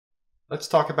Let's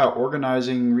talk about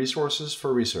organizing resources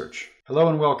for research. Hello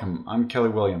and welcome, I'm Kelly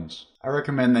Williams. I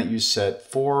recommend that you set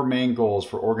 4 main goals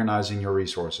for organizing your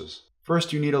resources.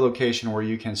 First, you need a location where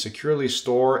you can securely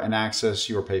store and access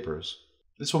your papers.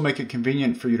 This will make it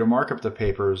convenient for you to mark up the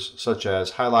papers, such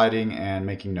as highlighting and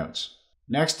making notes.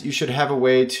 Next, you should have a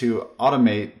way to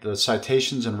automate the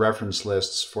citations and reference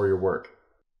lists for your work.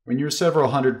 When you're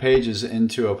several hundred pages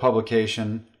into a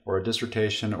publication or a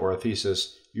dissertation or a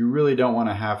thesis, you really don't want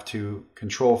to have to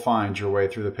control-find your way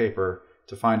through the paper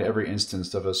to find every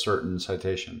instance of a certain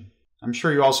citation. I'm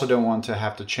sure you also don't want to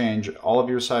have to change all of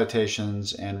your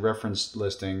citations and reference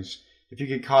listings if you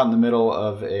get caught in the middle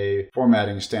of a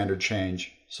formatting standard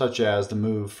change, such as the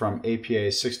move from APA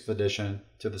 6th edition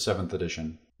to the 7th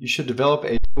edition. You should develop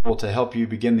a tool to help you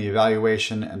begin the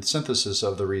evaluation and synthesis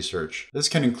of the research. This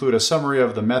can include a summary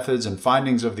of the methods and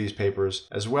findings of these papers,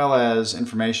 as well as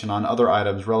information on other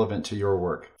items relevant to your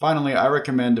work. Finally, I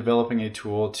recommend developing a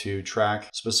tool to track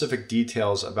specific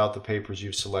details about the papers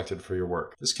you've selected for your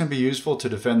work. This can be useful to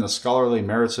defend the scholarly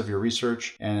merits of your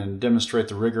research and demonstrate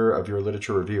the rigor of your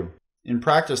literature review. In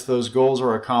practice, those goals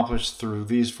are accomplished through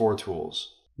these 4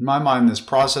 tools. In my mind, this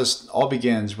process all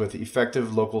begins with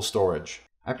effective local storage.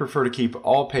 I prefer to keep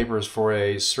all papers for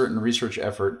a certain research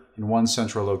effort in one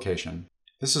central location.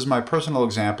 This is my personal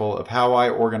example of how I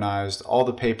organized all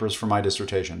the papers for my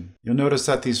dissertation. You'll notice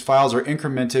that these files are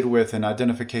incremented with an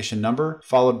identification number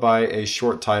followed by a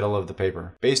short title of the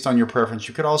paper. Based on your preference,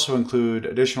 you could also include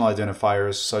additional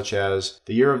identifiers such as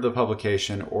the year of the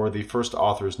publication or the first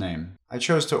author's name. I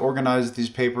chose to organize these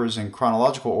papers in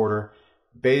chronological order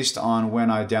based on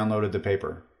when I downloaded the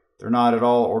paper. They're not at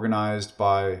all organized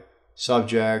by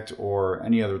subject or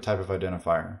any other type of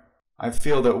identifier. I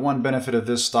feel that one benefit of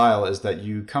this style is that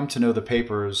you come to know the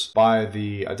papers by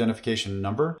the identification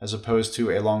number as opposed to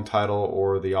a long title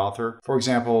or the author. For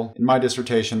example, in my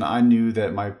dissertation, I knew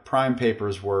that my prime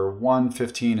papers were 1,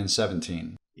 15, and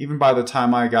 17. Even by the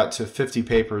time I got to 50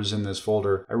 papers in this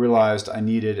folder, I realized I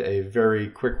needed a very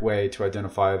quick way to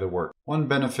identify the work. One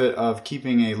benefit of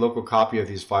keeping a local copy of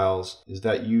these files is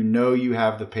that you know you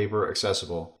have the paper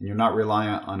accessible, and you're not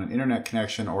reliant on an internet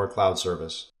connection or a cloud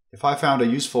service. If I found a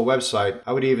useful website,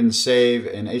 I would even save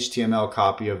an HTML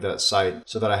copy of that site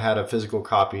so that I had a physical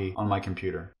copy on my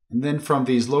computer. And then from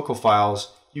these local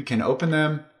files, you can open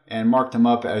them and mark them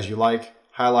up as you like,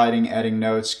 highlighting, adding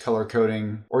notes, color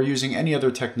coding, or using any other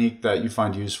technique that you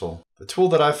find useful. The tool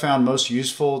that I found most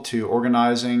useful to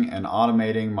organizing and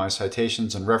automating my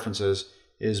citations and references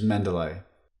is Mendeley.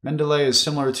 Mendeley is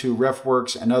similar to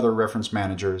RefWorks and other reference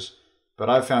managers, but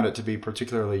I found it to be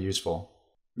particularly useful.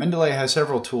 Mendeley has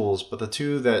several tools, but the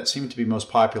 2 that seem to be most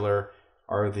popular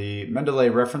are the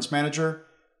Mendeley Reference Manager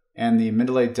and the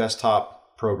Mendeley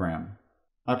Desktop program.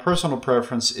 My personal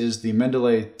preference is the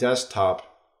Mendeley Desktop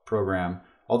program.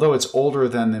 Although it's older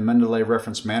than the Mendeley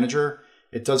Reference Manager,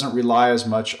 it doesn't rely as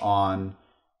much on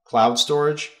cloud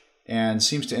storage and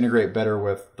seems to integrate better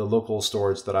with the local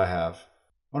storage that I have.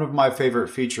 One of my favorite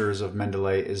features of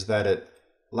Mendeley is that it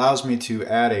allows me to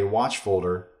add a watch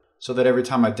folder so that every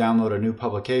time I download a new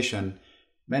publication,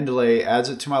 Mendeley adds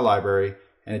it to my library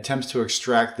and attempts to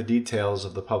extract the details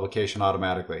of the publication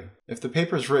automatically. If the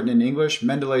paper is written in English,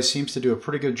 Mendeley seems to do a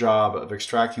pretty good job of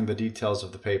extracting the details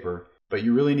of the paper, but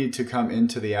you really need to come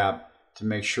into the app to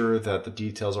make sure that the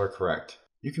details are correct.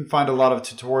 You can find a lot of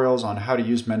tutorials on how to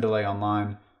use Mendeley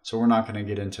online, so we're not going to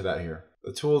get into that here.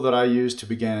 The tool that I use to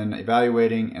begin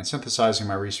evaluating and synthesizing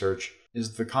my research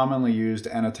is the commonly used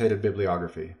annotated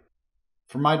bibliography.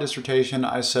 For my dissertation,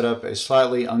 I set up a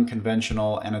slightly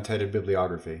unconventional annotated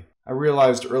bibliography. I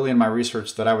realized early in my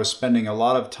research that I was spending a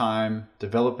lot of time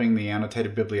developing the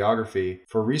annotated bibliography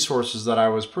for resources that I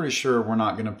was pretty sure were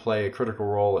not going to play a critical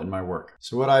role in my work.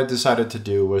 So what I decided to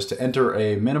do was to enter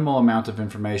a minimal amount of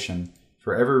information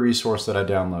for every resource that I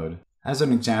download. As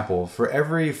an example, for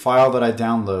every file that I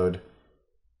download,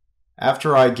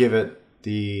 after I give it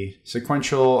the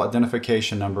sequential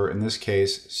identification number, in this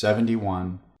case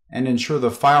 71, and ensure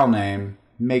the file name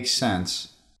makes sense,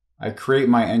 I create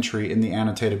my entry in the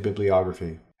annotated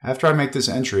bibliography. After I make this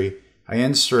entry, I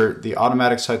insert the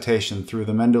automatic citation through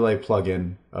the Mendeley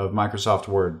plugin of Microsoft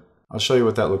Word. I'll show you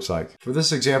what that looks like. For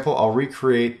this example, I'll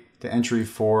recreate the entry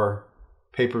for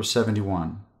paper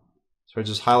 71. So I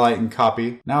just highlight and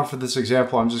copy. Now for this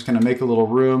example, I'm just going to make a little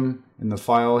room in the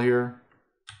file here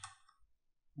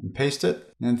and paste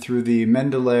it. Then through the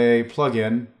Mendeley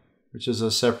plugin, which is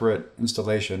a separate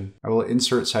installation, I will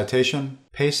insert citation,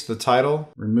 paste the title,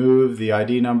 remove the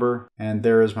ID number, and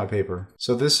there is my paper.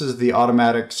 So this is the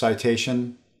automatic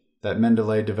citation that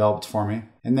Mendeley developed for me.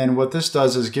 And then what this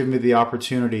does is give me the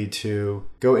opportunity to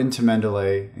go into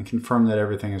Mendeley and confirm that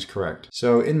everything is correct.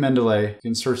 So in Mendeley, you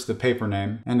can search the paper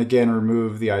name and again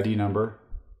remove the ID number.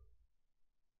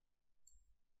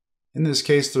 In this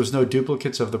case, there's no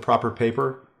duplicates of the proper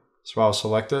paper, so I'll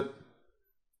select it.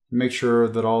 Make sure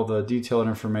that all the detailed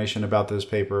information about this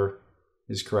paper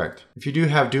is correct. If you do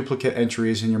have duplicate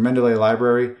entries in your Mendeley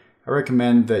library, I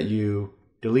recommend that you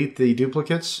delete the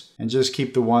duplicates and just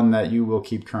keep the one that you will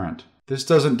keep current. This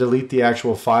doesn't delete the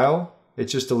actual file, it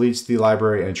just deletes the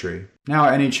library entry. Now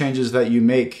any changes that you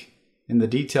make in the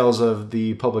details of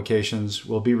the publications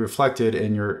will be reflected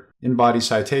in your in-body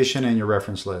citation and your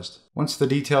reference list. Once the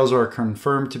details are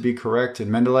confirmed to be correct in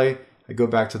Mendeley, I go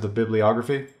back to the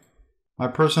bibliography. My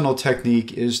personal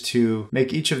technique is to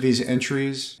make each of these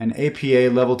entries an APA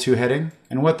Level 2 heading,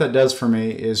 and what that does for me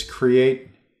is create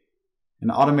an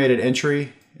automated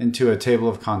entry into a table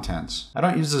of contents. I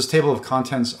don't use this table of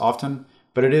contents often,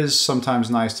 but it is sometimes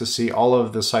nice to see all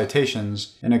of the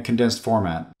citations in a condensed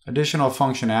format. Additional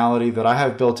functionality that I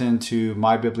have built into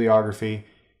my bibliography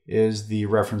is the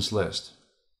reference list.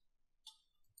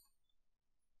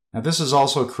 Now this is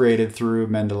also created through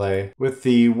Mendeley with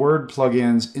the Word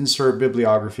plugin's Insert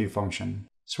Bibliography function.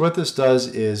 So what this does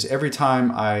is every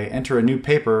time I enter a new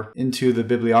paper into the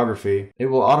bibliography, it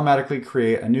will automatically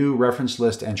create a new reference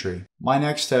list entry. My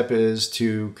next step is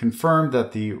to confirm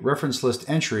that the reference list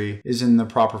entry is in the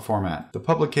proper format. The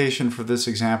publication for this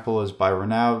example is by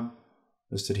Renaud,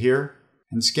 listed here.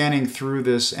 And scanning through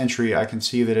this entry, I can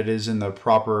see that it is in the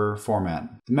proper format.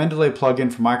 The Mendeley plugin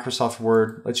for Microsoft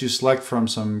Word lets you select from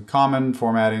some common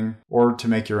formatting or to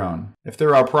make your own. If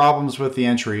there are problems with the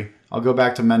entry, I'll go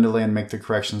back to Mendeley and make the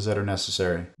corrections that are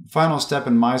necessary. The final step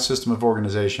in my system of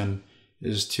organization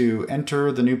is to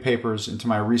enter the new papers into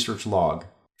my research log.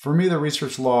 For me, the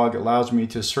research log allows me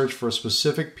to search for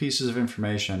specific pieces of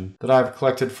information that I've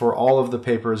collected for all of the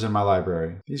papers in my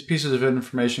library. These pieces of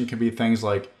information can be things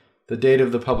like the date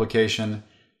of the publication,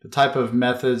 the type of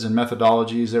methods and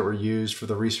methodologies that were used for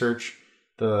the research,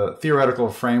 the theoretical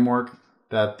framework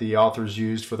that the authors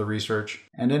used for the research,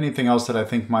 and anything else that I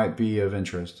think might be of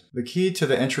interest. The key to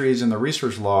the entries in the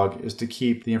research log is to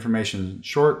keep the information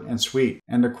short and sweet,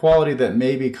 and the quality that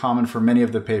may be common for many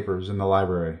of the papers in the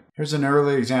library. Here's an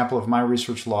early example of my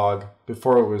research log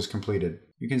before it was completed.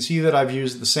 You can see that I've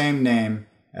used the same name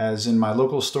as in my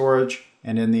local storage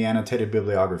and in the annotated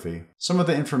bibliography. Some of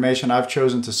the information I've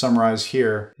chosen to summarize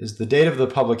here is the date of the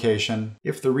publication,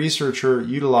 if the researcher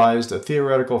utilized a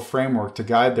theoretical framework to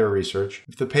guide their research,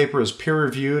 if the paper is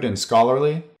peer-reviewed and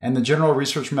scholarly, and the general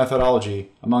research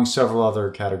methodology, among several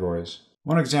other categories.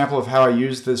 One example of how I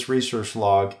used this research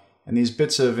log and these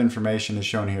bits of information is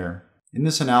shown here. In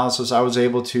this analysis, I was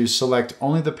able to select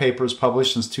only the papers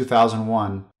published since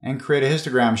 2001 and create a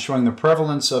histogram showing the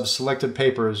prevalence of selected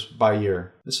papers by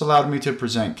year. This allowed me to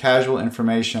present casual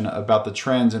information about the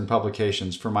trends in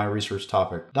publications for my research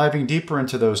topic. Diving deeper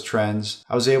into those trends,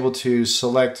 I was able to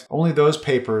select only those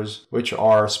papers which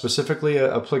are specifically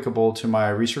applicable to my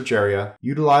research area,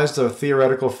 utilize the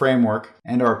theoretical framework,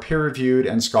 and are peer-reviewed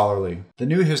and scholarly. The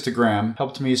new histogram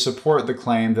helped me support the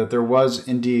claim that there was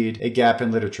indeed a gap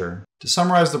in literature. To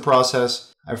summarize the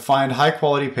process, I find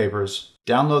high-quality papers,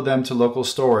 download them to local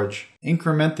storage,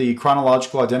 increment the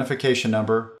chronological identification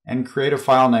number, and create a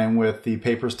file name with the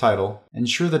paper's title,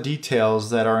 ensure the details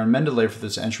that are in Mendeley for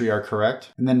this entry are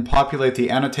correct, and then populate the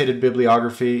annotated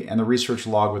bibliography and the research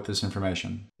log with this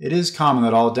information. It is common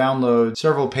that I'll download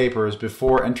several papers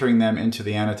before entering them into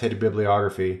the annotated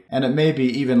bibliography, and it may be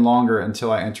even longer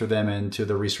until I enter them into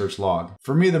the research log.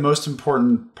 For me, the most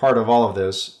important part of all of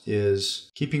this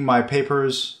is keeping my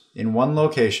papers in one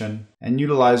location and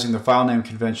utilizing the file name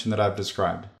convention that I've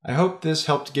described. I hope this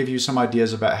helped give you some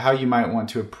ideas about how you might want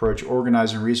to approach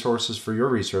organizing resources for your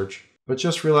research, but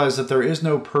just realize that there is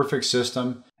no perfect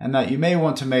system and that you may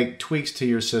want to make tweaks to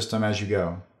your system as you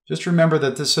go. Just remember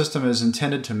that this system is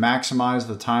intended to maximize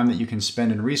the time that you can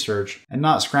spend in research and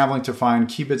not scrambling to find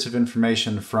key bits of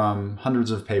information from hundreds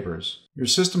of papers. Your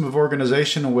system of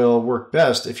organization will work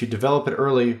best if you develop it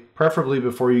early, preferably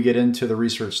before you get into the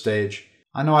research stage.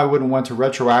 I know I wouldn't want to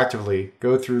retroactively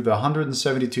go through the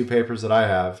 172 papers that I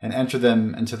have and enter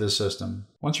them into this system.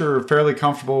 Once you're fairly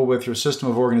comfortable with your system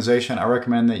of organization, I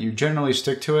recommend that you generally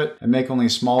stick to it and make only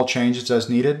small changes as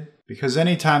needed, because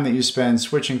any time that you spend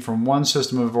switching from one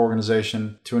system of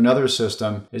organization to another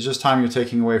system is just time you're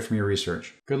taking away from your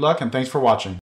research. Good luck and thanks for watching.